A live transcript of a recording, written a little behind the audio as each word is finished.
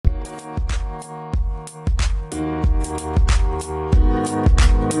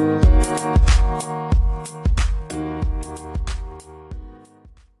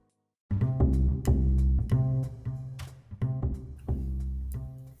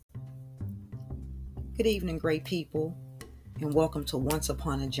Good evening, great people, and welcome to Once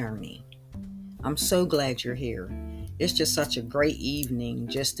Upon a Journey. I'm so glad you're here. It's just such a great evening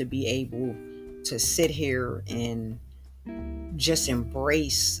just to be able to sit here and just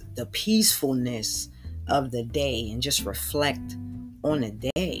embrace the peacefulness of the day and just reflect on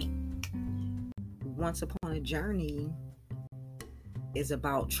the day. Once Upon a Journey is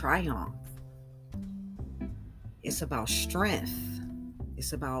about triumph. It's about strength.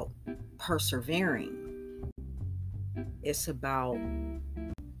 It's about persevering. It's about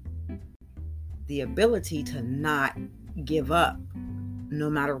the ability to not give up no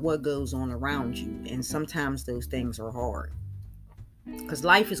matter what goes on around you. And sometimes those things are hard because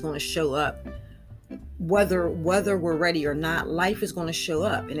life is going to show up whether we're ready or not. Life is going to show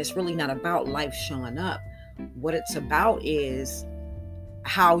up, and it's really not about life showing up. What it's about is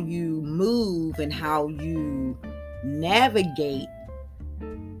how you move and how you navigate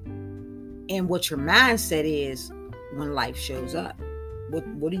and what your mindset is when life shows up.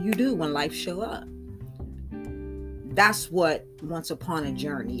 What do you do when life show up? That's what Once Upon a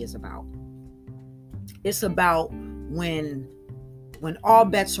Journey is about. It's about when all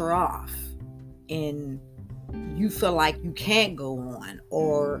bets are off and you feel like you can't go on,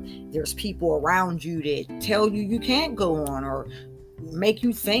 or there's people around you that tell you can't go on, or make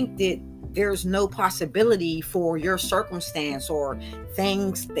you think that there's no possibility for your circumstance, or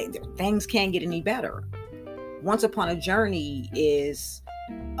things can't get any better. Once Upon a Journey is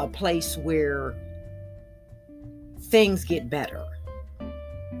a place where things get better.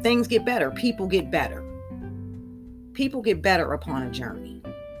 Things get better. People get better. People get better upon a journey.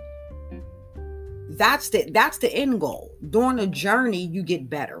 That's the end goal. During a journey, you get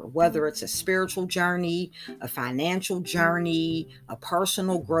better, whether it's a spiritual journey, a financial journey, a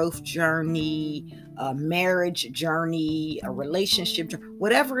personal growth journey, a marriage journey, a relationship journey,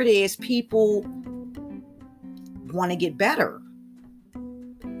 whatever it is, people want to get better.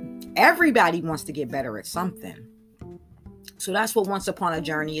 Everybody wants to get better at something. So that's what Once Upon a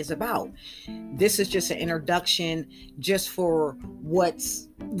Journey is about. This is just an introduction just for what's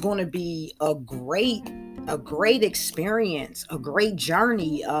going to be a great experience, a great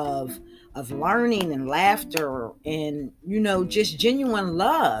journey of learning and laughter and, just genuine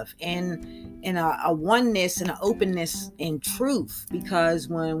love and a oneness and an openness and truth. Because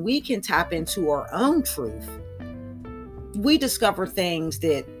when we can tap into our own truth, we discover things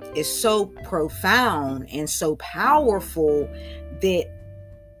that is so profound and so powerful that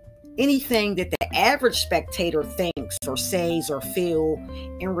anything that the average spectator thinks or says or feel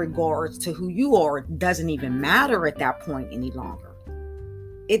in regards to who you are doesn't even matter at that point any longer.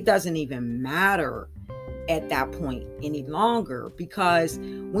 It doesn't even matter at that point any longer, because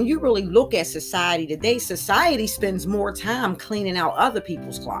when you really look at society today, society spends more time cleaning out other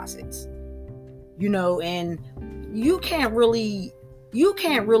people's closets, and you can't really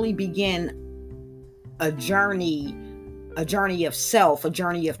begin a journey of self, a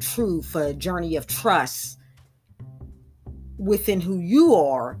journey of truth, a journey of trust within who you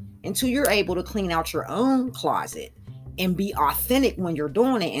are until you're able to clean out your own closet and be authentic when you're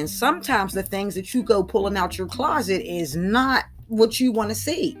doing it. And sometimes the things that you go pulling out your closet is not what you want to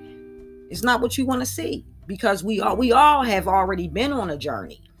see. It's not what you want to see, because we all have already been on a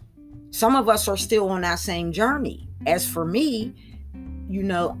journey. Some of us are still on that same journey. As for me,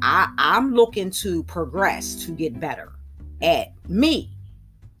 I'm looking to progress, to get better at me.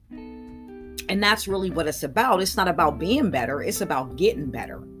 And that's really what it's about. It's not about being better. It's about getting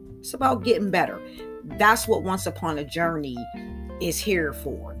better. It's about getting better. That's what Once Upon a Journey is here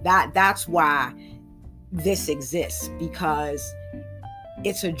for. That's why this exists, because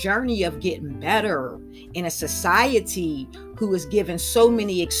it's a journey of getting better in a society who is given so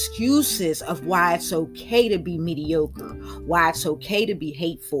many excuses of why it's okay to be mediocre, why it's okay to be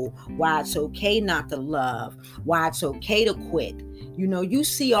hateful, why it's okay not to love, why it's okay to quit. You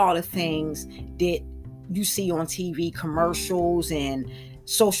see all the things that you see on TV commercials and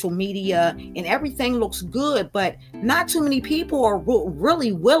social media, and everything looks good, but not too many people are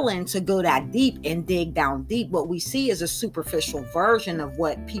really willing to go that deep and dig down deep. What we see is a superficial version of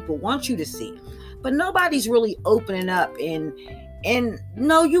what people want you to see, but nobody's really opening up. And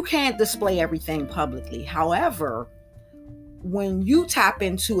no, you can't display everything publicly. However, when you tap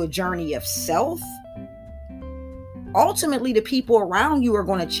into a journey of self, ultimately the people around you are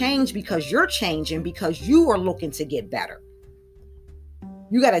going to change, because you're changing, because you are looking to get better.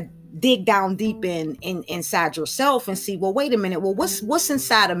 You got to dig down deep inside yourself and see, well, wait a minute. Well, what's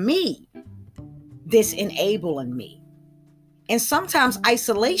inside of me that's enabling me? And sometimes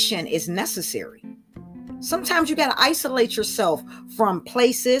isolation is necessary. Sometimes you got to isolate yourself from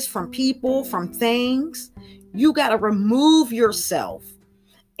places, from people, from things. You got to remove yourself.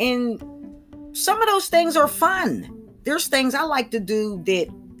 And some of those things are fun. There's things I like to do that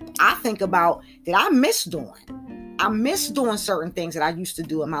I think about that I miss doing. I miss doing certain things that I used to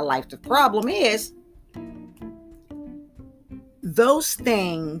do in my life. The problem is those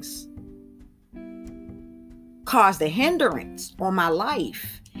things caused a hindrance on my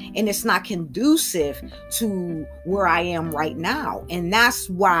life, and it's not conducive to where I am right now. And that's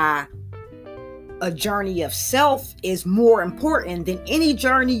why a journey of self is more important than any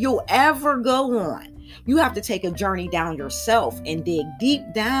journey you'll ever go on. You have to take a journey down yourself and dig deep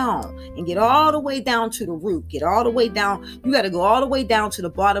down and get all the way down to the root. Get all the way down. You got to go all the way down to the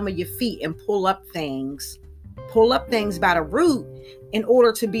bottom of your feet and pull up things by the root in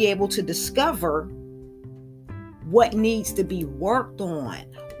order to be able to discover what needs to be worked on.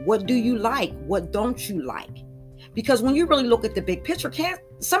 What do you like? What don't you like? Because when you really look at the big picture,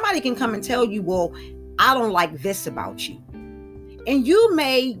 somebody can come and tell you, well, I don't like this about you. And you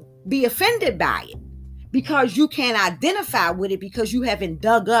may be offended by it because you can't identify with it because you haven't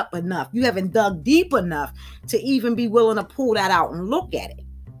dug up enough. You haven't dug deep enough to even be willing to pull that out and look at it.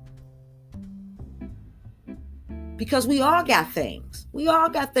 Because we all got things. We all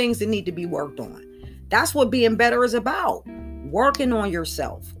got things that need to be worked on. That's what being better is about. Working on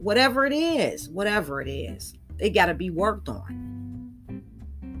yourself. Whatever it is. They got to be worked on.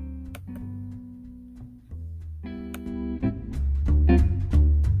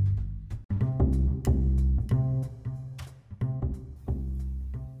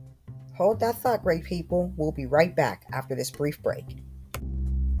 Hold that thought, great people. We'll be right back after this brief break.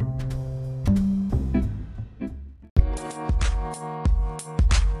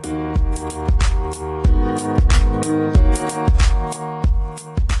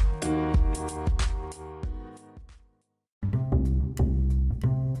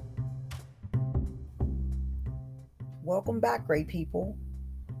 Welcome back, great people,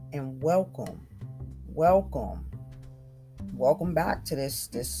 and welcome back to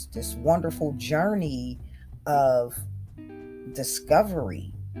this wonderful journey of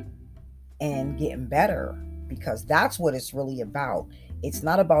discovery and getting better, because that's what it's really about. It's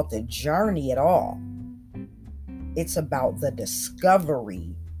not about the journey at all. It's about the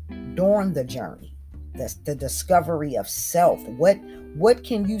discovery during the journey. That's the discovery of self. What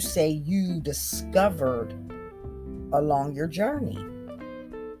can you say you discovered along your journey?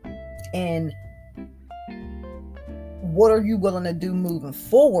 And what are you willing to do moving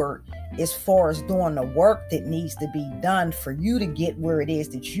forward as far as doing the work that needs to be done for you to get where it is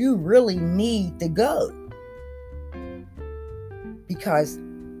that you really need to go? Because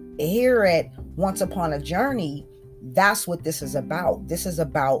here at Once Upon a Journey, that's what this is about. This is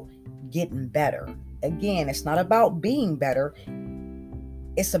about getting better. Again, it's not about being better.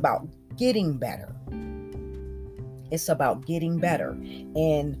 It's about getting better. It's about getting better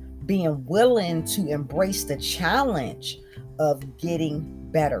and being willing to embrace the challenge of getting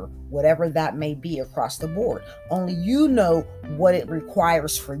better, whatever that may be across the board. Only you know what it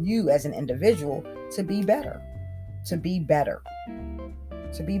requires for you as an individual to be better,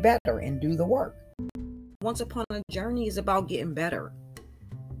 and do the work. Once Upon a Journey is about getting better,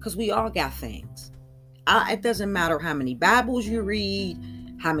 because we all got things. It doesn't matter how many Bibles you read,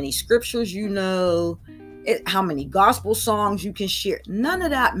 how many scriptures you know, how many gospel songs you can share. None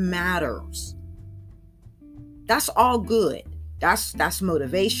of that matters. That's all good. That's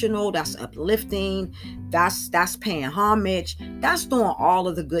motivational. That's uplifting. That's paying homage. That's doing all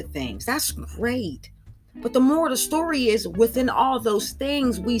of the good things. That's great. But the moral of the story is, within all those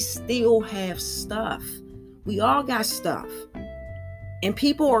things, we still have stuff. We all got stuff. And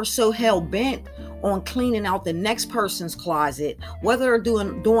people are so hell-bent on cleaning out the next person's closet, whether they're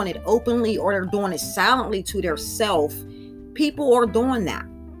doing it openly or they're doing it silently to their self. People are doing that.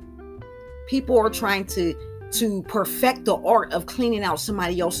 People are trying to perfect the art of cleaning out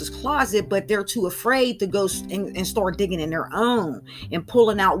somebody else's closet, but they're too afraid to go and start digging in their own and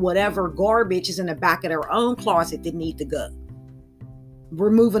pulling out whatever garbage is in the back of their own closet that need to go.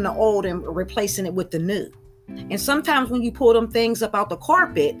 Removing the old and replacing it with the new. And sometimes when you pull them things up out the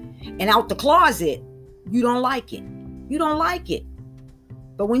carpet and out the closet, you don't like it. You don't like it.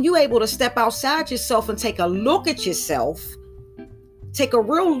 But when you're able to step outside yourself and take a look at yourself, take a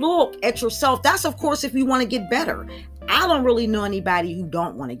real look at yourself, that's of course if you want to get better. I don't really know anybody who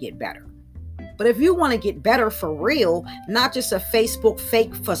don't want to get better. But if you want to get better for real, not just a Facebook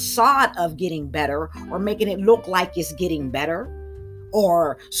fake facade of getting better or making it look like it's getting better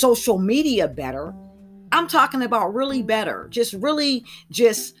or social media better, I'm talking about really better. Just really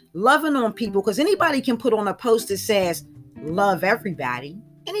just loving on people. Because anybody can put on a post that says, love everybody.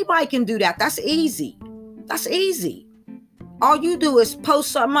 Anybody can do that. That's easy. That's easy. All you do is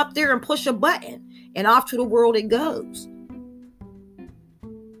post something up there and push a button, and off to the world it goes.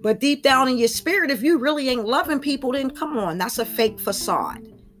 But deep down in your spirit, if you really ain't loving people, then come on, that's a fake facade.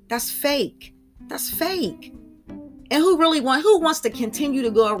 That's fake. That's fake. And who wants to continue to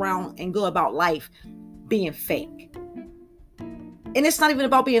go around and go about life being fake? And it's not even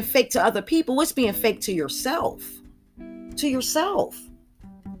about being fake to other people. It's being fake to yourself. To yourself.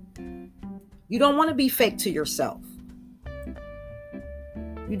 You don't want to be fake to yourself.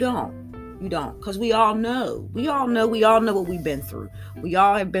 You don't. Because we all know what we've been through. We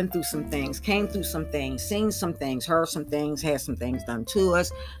all have been through some things, came through some things, seen some things, heard some things, had some things done to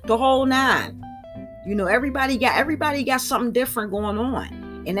us, the whole nine. Everybody got something different going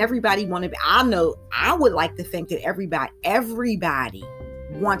on, and everybody I would like to think that everybody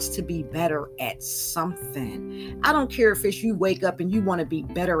wants to be better at something. I don't care if it's you wake up and you want to be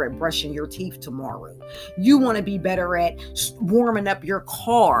better at brushing your teeth tomorrow. You want to be better at warming up your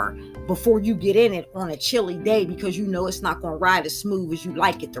car before you get in it on a chilly day because you know it's not going to ride as smooth as you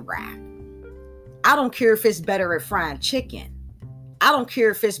like it to ride. I don't care if it's better at frying chicken. I don't care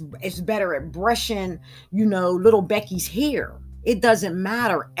if it's better at brushing, little Becky's hair. It doesn't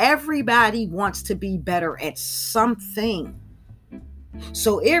matter. Everybody wants to be better at something.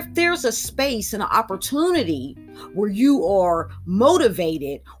 So if there's a space and an opportunity where you are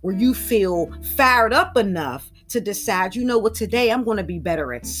motivated, where you feel fired up enough to decide, today I'm going to be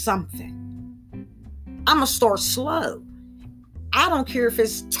better at something. I'm going to start slow. I don't care if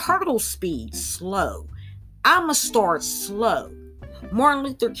it's turtle speed, slow. I'm going to start slow. Martin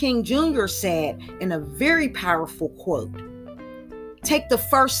Luther King Jr. said in a very powerful quote, take the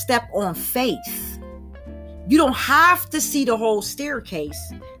first step on faith. You don't have to see the whole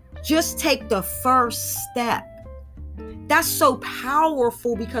staircase. Just take the first step. That's so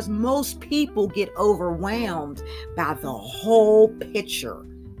powerful because most people get overwhelmed by the whole picture.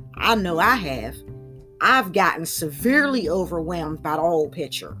 I know I have. I've gotten severely overwhelmed by the whole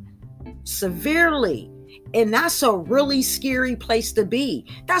picture. Severely. And that's a really scary place to be.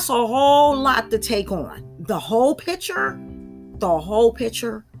 That's a whole lot to take on. The whole picture.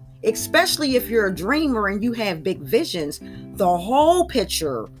 Especially if you're a dreamer and you have big visions, the whole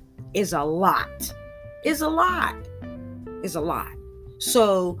picture is a lot.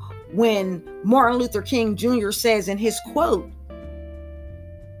 So when Martin Luther King Jr. says in his quote,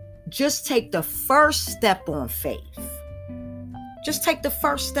 just take the first step on faith. Just take the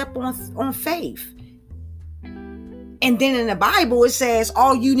first step on faith. And then in the Bible, it says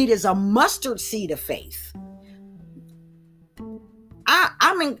all you need is a mustard seed of faith.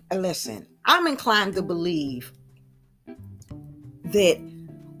 I'm inclined to believe that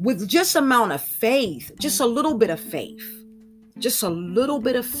with just amount of faith, just a little bit of faith,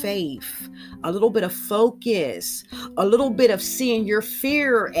 a little bit of focus, a little bit of seeing your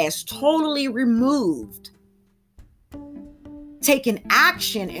fear as totally removed, taking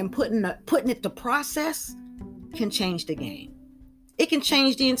action and putting it to process can change the game. It can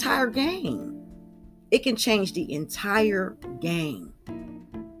change the entire game.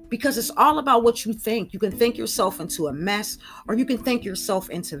 Because it's all about what you think. You can think yourself into a mess, or you can think yourself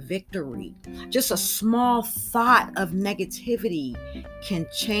into victory. Just a small thought of negativity can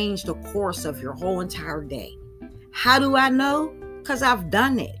change the course of your whole entire day. How do I know? Because I've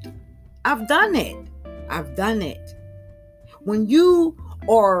done it. When you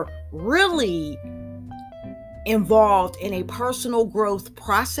are really involved in a personal growth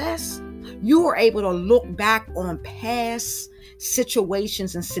process, you are able to look back on past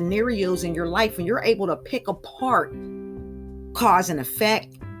situations and scenarios in your life, and you're able to pick apart cause and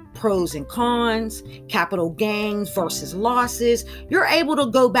effect, pros and cons, capital gains versus losses. You're able to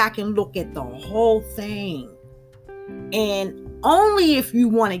go back and look at the whole thing. And only if you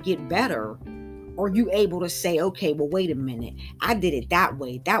want to get better are you able to say, okay, well, wait a minute. I did it that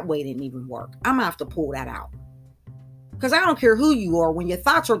way. That way didn't even work. I'm going to have to pull that out. Because I don't care who you are, when your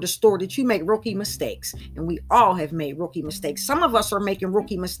thoughts are distorted, you make rookie mistakes. And we all have made rookie mistakes. Some of us are making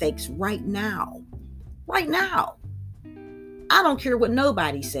rookie mistakes right now. I don't care what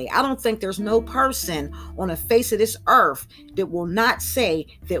nobody say. I don't think there's no person on the face of this earth that will not say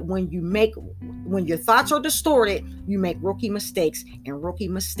that when your thoughts are distorted, you make rookie mistakes, and rookie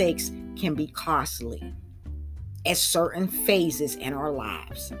mistakes can be costly at certain phases in our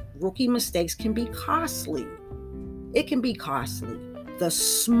lives. Rookie mistakes can be costly. It can be costly. The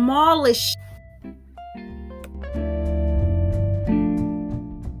smallest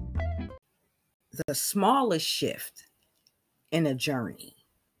The smallest shift in a journey,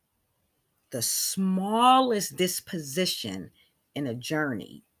 the smallest disposition in a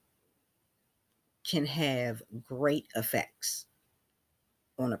journey can have great effects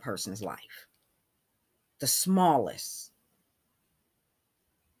on a person's life. The smallest.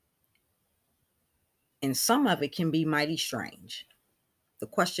 And some of it can be mighty strange. The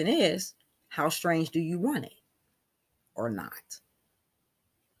question is, how strange do you want it or not?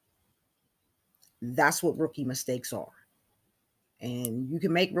 That's what rookie mistakes are. And you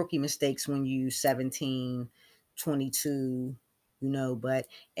can make rookie mistakes when you're 17, 22, but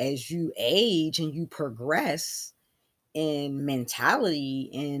as you age and you progress in mentality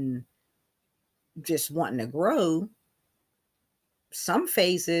and just wanting to grow, some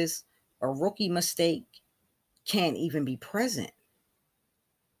phases a rookie mistake can't even be present.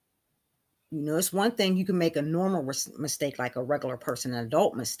 It's one thing you can make a normal mistake like a regular person, an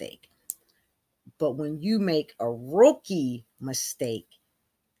adult mistake. But when you make a rookie mistake,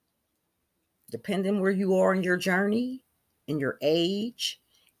 depending where you are in your journey, in your age,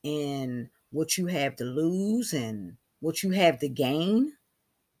 and what you have to lose and what you have to gain,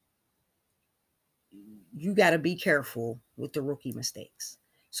 you got to be careful with the rookie mistakes.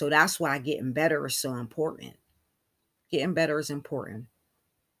 So that's why getting better is so important. Getting better is important.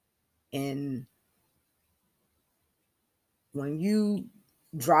 And when you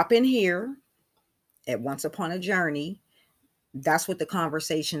drop in here at Once Upon a Journey, that's what the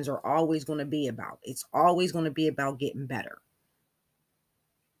conversations are always going to be about. It's always going to be about getting better.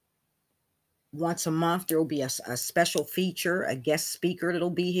 Once a month, there will be a special feature, a guest speaker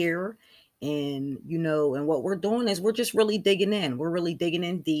that'll be here. And, and what we're doing is we're just really digging in. We're really digging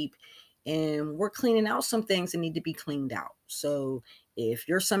in deep, and we're cleaning out some things that need to be cleaned out. So if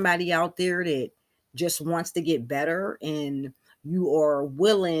you're somebody out there that just wants to get better and you are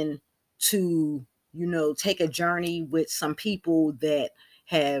willing to, take a journey with some people that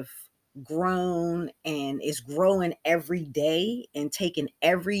have grown and is growing every day and taking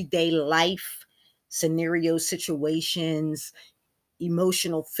everyday life scenarios, situations,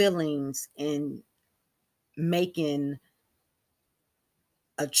 emotional feelings, and making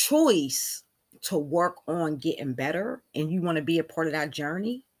a choice to work on getting better, and you want to be a part of that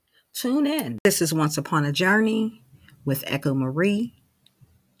journey, tune in. This is Once Upon a Journey with Echo Marie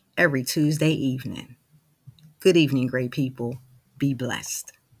every Tuesday evening. Good evening, great people. Be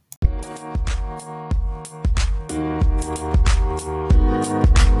blessed.